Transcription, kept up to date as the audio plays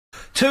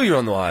two you're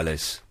on the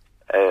wireless.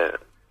 It's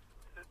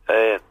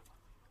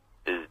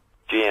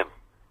Jim.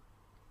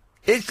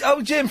 It's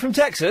Jim from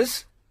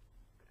Texas.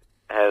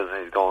 How's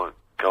it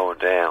going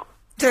down?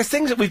 There's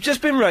things that we've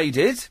just been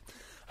raided.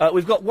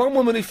 We've got one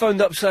woman who phoned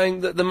up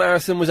saying that the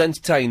marathon was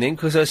entertaining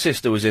because her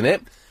sister was in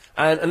it,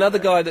 and another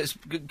guy that's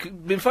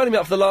been phoning me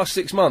up for the last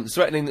 6 months,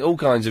 threatening all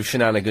kinds of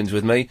shenanigans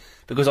with me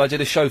because I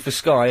did a show for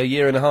Sky a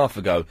year and a half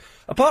ago.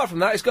 Apart from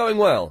that, it's going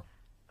well.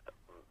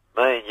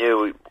 Me and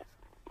you,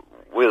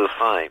 we're the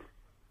same.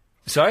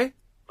 Sorry?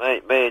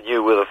 Me and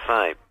you, we're the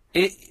same.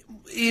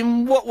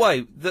 In what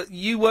way? That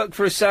you work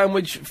for a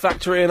sandwich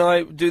factory and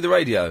I do the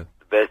radio?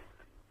 Best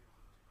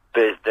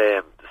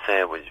damn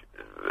sandwich.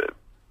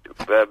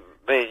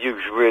 Me and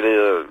you should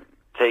really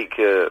take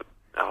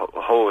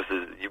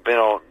horses. You've been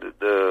on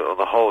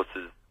the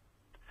horses,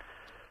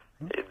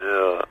 and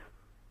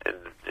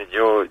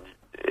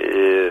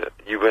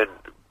you've been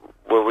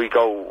when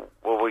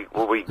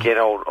we get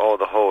on all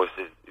the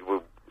horses,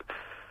 we'll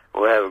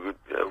have a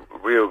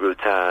real good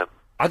time.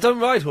 I don't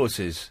ride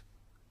horses.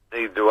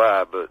 Neither do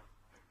I, but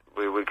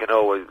we can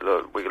always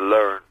we can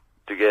learn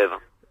together.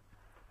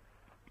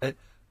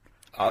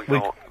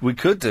 We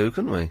could do,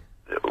 couldn't we?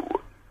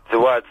 So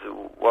what's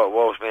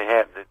been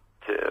happening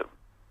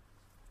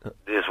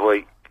this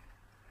week?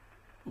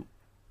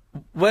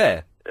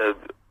 Where?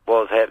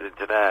 What's happening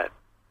tonight?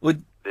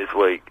 This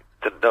week?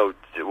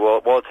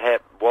 What's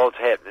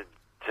happening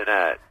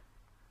tonight?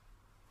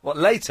 What,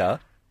 later?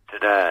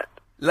 Tonight.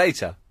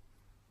 Later?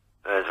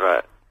 That's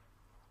right.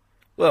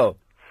 Well,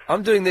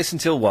 I'm doing this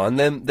until 1,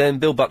 then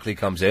Bill Buckley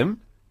comes in.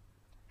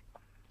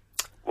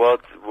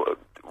 What's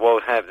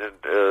happening,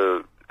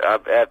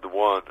 after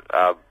 1,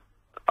 I'll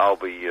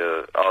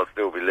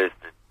still be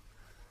listening.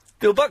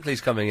 Bill Buckley's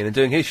coming in and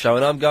doing his show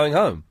and I'm going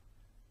home.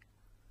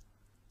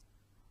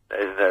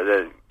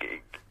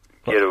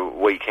 Get a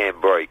weekend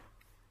break.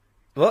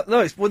 What?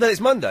 No, then it's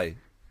Monday.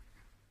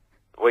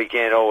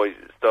 Weekend always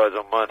starts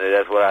on Monday,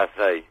 that's what I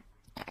say.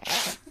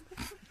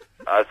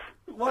 I've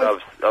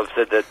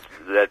said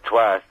that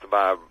twice to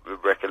my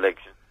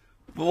recollection.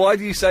 But why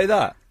do you say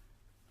that?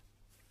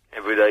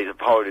 Every day's a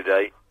party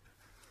day.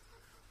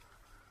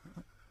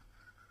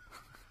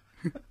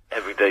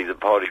 Every day's a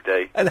party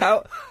day. And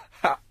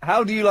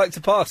how do you like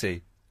to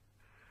party?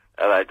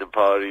 I like to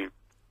party.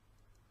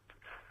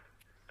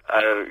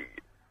 I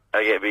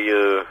get me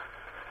a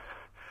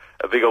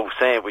big old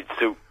sandwich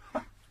suit.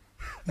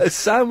 A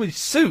sandwich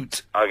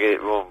suit? I get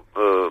it from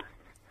the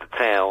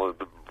town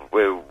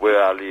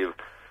where I live,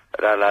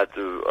 and I like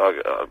to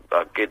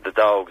I get the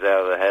dogs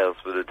out of the house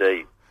for the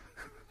day,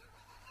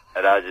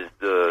 and I just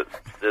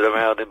sit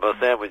around in my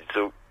sandwich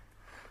suit.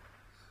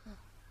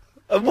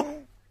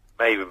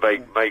 Maybe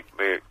make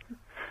me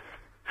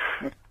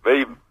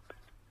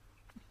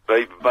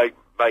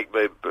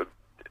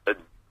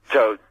a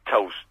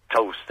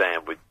toast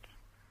sandwich.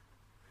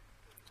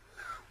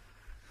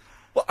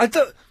 Well, I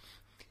don't.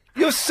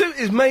 Your suit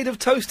is made of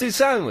toasted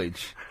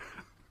sandwich.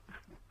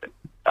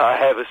 I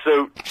have a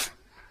suit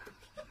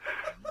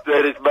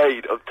that is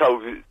made of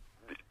toasted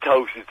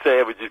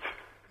sandwiches,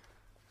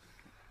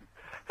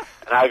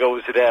 and I go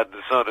sit out in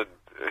the sun and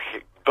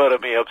butter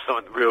me up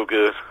something real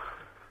good.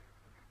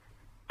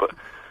 But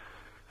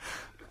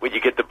when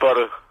you get the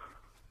butter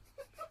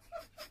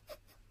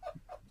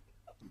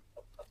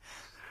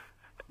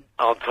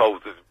on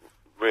toast,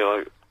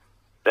 really,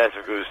 that's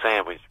a good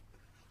sandwich.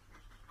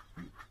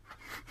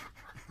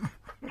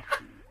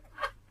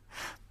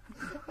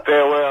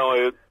 Farewell,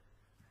 Ed.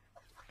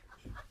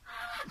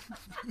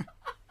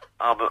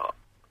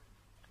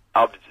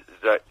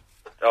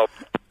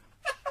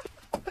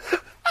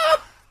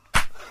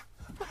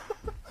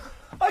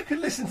 I could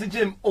listen to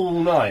Jim all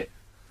night.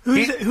 Who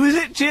is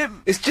it,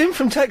 Jim? It's Jim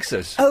from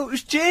Texas. Oh, it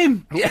was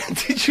Jim. Yeah,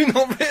 did you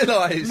not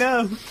realise?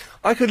 No.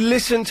 I could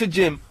listen to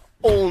Jim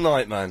all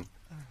night, man.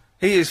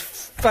 He is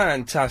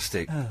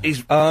fantastic.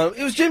 Oh.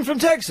 It was Jim from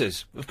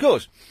Texas, of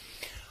course.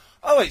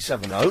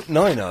 0870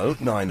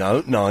 90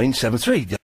 90 973.